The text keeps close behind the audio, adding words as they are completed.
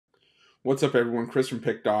What's up, everyone? Chris from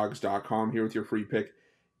Pickdawgz.com here with your free pick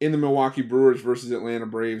in the Milwaukee Brewers versus Atlanta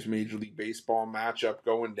Braves Major League Baseball matchup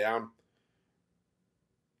going down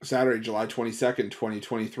Saturday, July 22nd,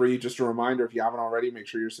 2023. Just a reminder, if you haven't already, make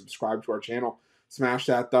sure you're subscribed to our channel. Smash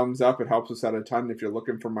that thumbs up. It helps us out a ton. If you're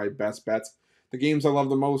looking for my best bets, the games I love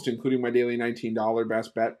the most, including my daily $19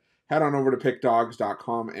 best bet, head on over to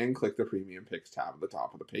Pickdawgz.com and click the Premium Picks tab at the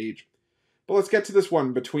top of the page. But let's get to this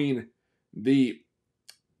one between the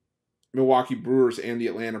Milwaukee Brewers and the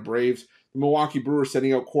Atlanta Braves. The Milwaukee Brewers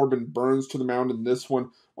sending out Corbin Burnes to the mound in this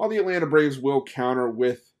one, while the Atlanta Braves will counter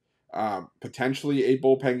with potentially a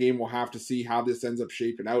bullpen game. We'll have to see how this ends up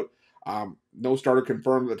shaping out. No starter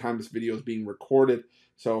confirmed at the time this video is being recorded,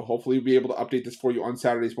 so hopefully we'll be able to update this for you on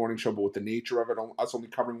Saturday's morning show. But with the nature of it, us only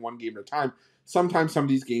covering one game at a time, sometimes some of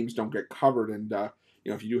these games don't get covered. And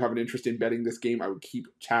if you do have an interest in betting this game, I would keep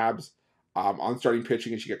tabs on starting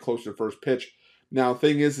pitching as you get closer to first pitch. Now, the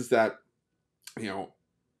thing is that,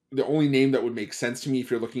 the only name that would make sense to me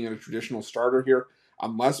if you're looking at a traditional starter here,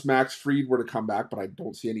 unless Max Fried were to come back, but I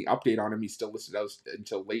don't see any update on him. He's still listed out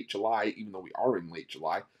until late July, even though we are in late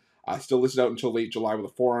July. Still listed out until late July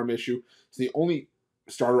with a forearm issue. So the only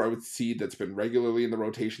starter I would see that's been regularly in the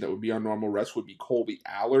rotation that would be on normal rest would be Colby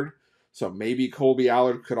Allard. So maybe Colby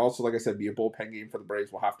Allard could also, like I said, be a bullpen game for the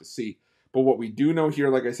Braves. We'll have to see. But what we do know here,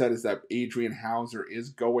 like I said, is that Adrian Houser is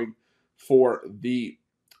going for the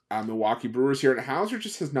Milwaukee Brewers here, and Houser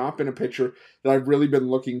just has not been a pitcher that I've really been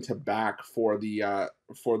looking to back for the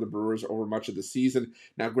Brewers over much of the season.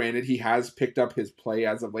 Now, granted, he has picked up his play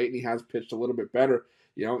as of late, and he has pitched a little bit better.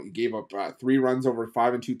 He gave up 3 runs over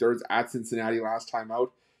 5 2/3 at Cincinnati last time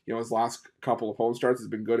out. His last couple of home starts has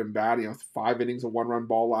been good and bad. 5 innings of 1-run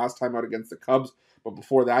ball last time out against the Cubs, but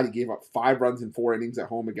before that, he gave up 5 runs in 4 innings at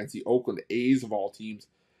home against the Oakland A's of all teams.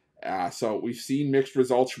 So we've seen mixed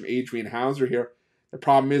results from Adrian Houser here. The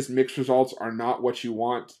problem is mixed results are not what you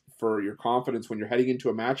want for your confidence when you're heading into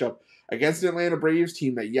a matchup against an Atlanta Braves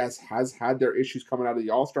team that, yes, has had their issues coming out of the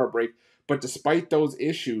All-Star break. But despite those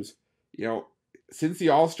issues, since the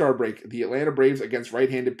All-Star break, the Atlanta Braves against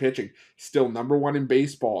right-handed pitching, still number 1 in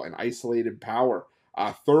baseball in isolated power,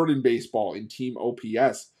 3rd in baseball in team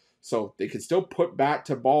OPS. So they can still put bat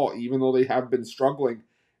to ball even though they have been struggling.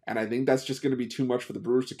 And I think that's just going to be too much for the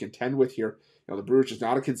Brewers to contend with here. The Brewers just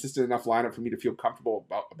not a consistent enough lineup for me to feel comfortable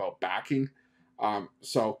about backing.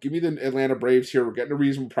 So give me the Atlanta Braves here. We're getting a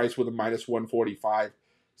reasonable price with a -145.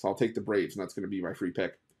 So I'll take the Braves, and that's going to be my free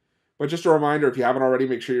pick. But just a reminder, if you haven't already,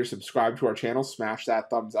 make sure you're subscribed to our channel. Smash that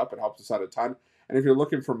thumbs up. It helps us out a ton. And if you're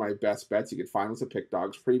looking for my best bets, you can find us at Pick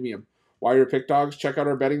Dawgz Premium. While you're at Pick Dawgz, check out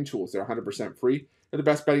our betting tools. They're 100% free. They're the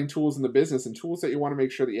best betting tools in the business and tools that you want to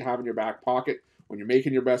make sure that you have in your back pocket when you're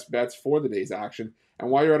making your best bets for the day's action. And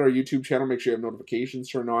while you're at our YouTube channel, make sure you have notifications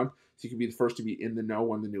turned on so you can be the first to be in the know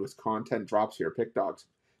when the newest content drops here at Pick Dawgz.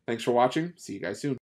 Thanks for watching. See you guys soon.